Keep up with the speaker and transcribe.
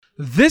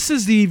This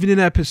is the evening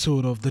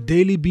episode of the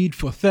Daily Beat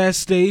for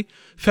Thursday,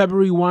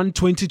 February 1,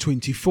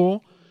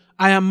 2024.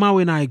 I am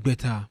Mawin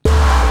Aigbeta.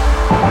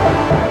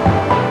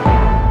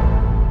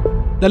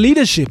 The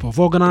leadership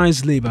of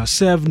organized labor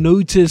served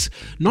notice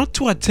not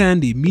to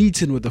attend a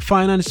meeting with the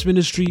Finance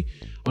Ministry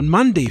on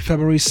Monday,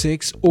 February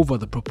 6, over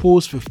the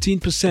proposed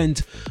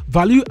 15%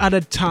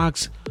 value-added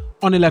tax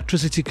on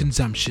electricity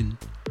consumption.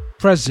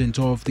 President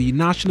of the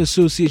National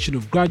Association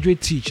of Graduate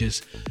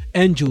Teachers,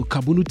 Angel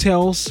Kabunu,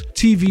 tells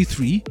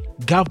TV3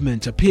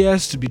 government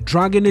appears to be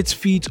dragging its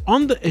feet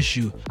on the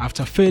issue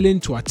after failing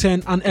to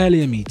attend an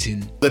earlier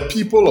meeting. The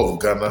people of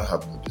Ghana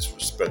have been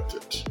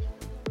disrespected.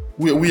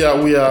 We are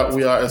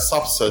a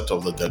subset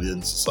of the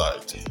Ghanaian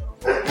society.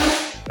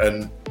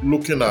 And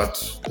looking at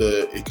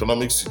the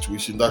economic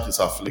situation that is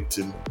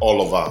afflicting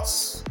all of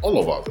us.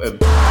 And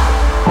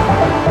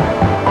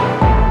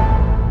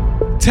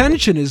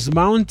tension is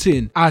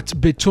mounting at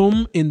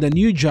Betom in the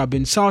New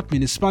Jabin South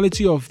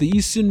municipality of the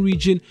Eastern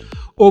region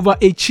over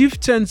a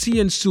chieftaincy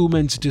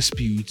installment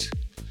dispute.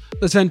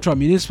 The Central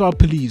Municipal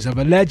Police have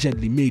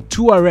allegedly made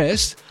 2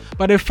 arrests,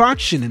 but a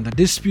faction in the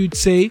dispute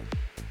say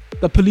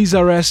the police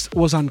arrest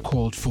was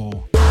uncalled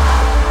for.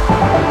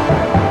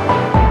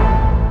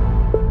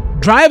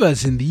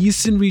 Drivers in the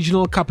Eastern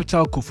Regional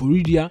Capital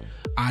Koforidua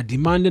are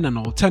demanding an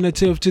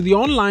alternative to the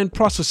online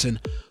processing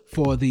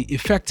for the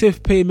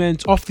effective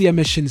payment of the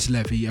emissions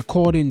levy.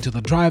 According to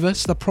the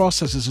drivers, the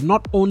process is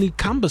not only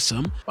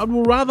cumbersome, but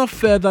will rather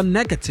further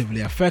negatively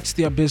affect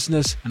their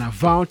business and have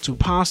vowed to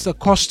pass the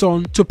cost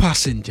on to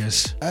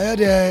passengers.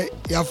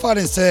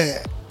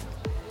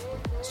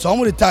 Some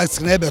of the tax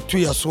never 2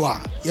 years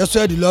one. Yes,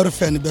 the lorry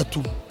fan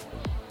betu.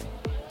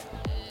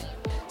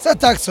 Sa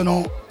tax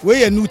no,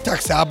 we a new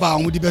tax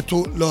about with the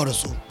betu lorry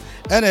so.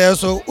 And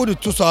also, would the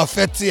 2 so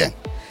affect here.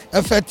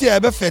 Affect here,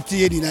 be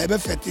 50 in a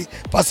 50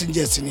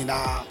 passengers in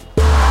now.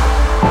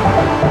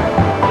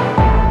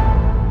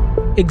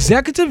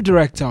 Executive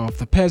Director of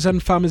the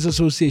Peasant Farmers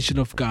Association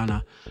of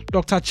Ghana,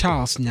 Dr.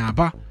 Charles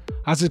Nyaba,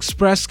 has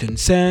expressed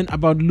concern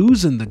about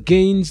losing the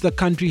gains the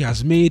country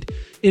has made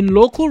in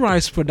local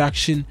rice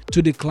production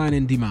to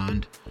declining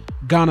demand.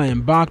 Ghana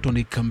embarked on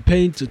a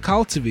campaign to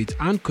cultivate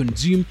and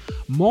consume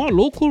more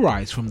local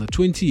rice from the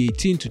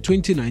 2018 to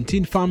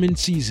 2019 farming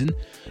season,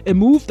 a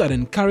move that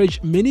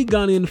encouraged many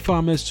Ghanaian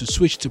farmers to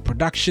switch to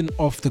production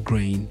of the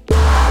grain.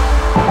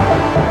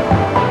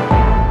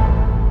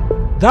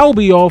 That will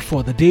be all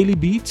for the Daily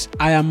Beats.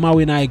 I am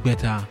Mawin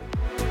Aigbeta.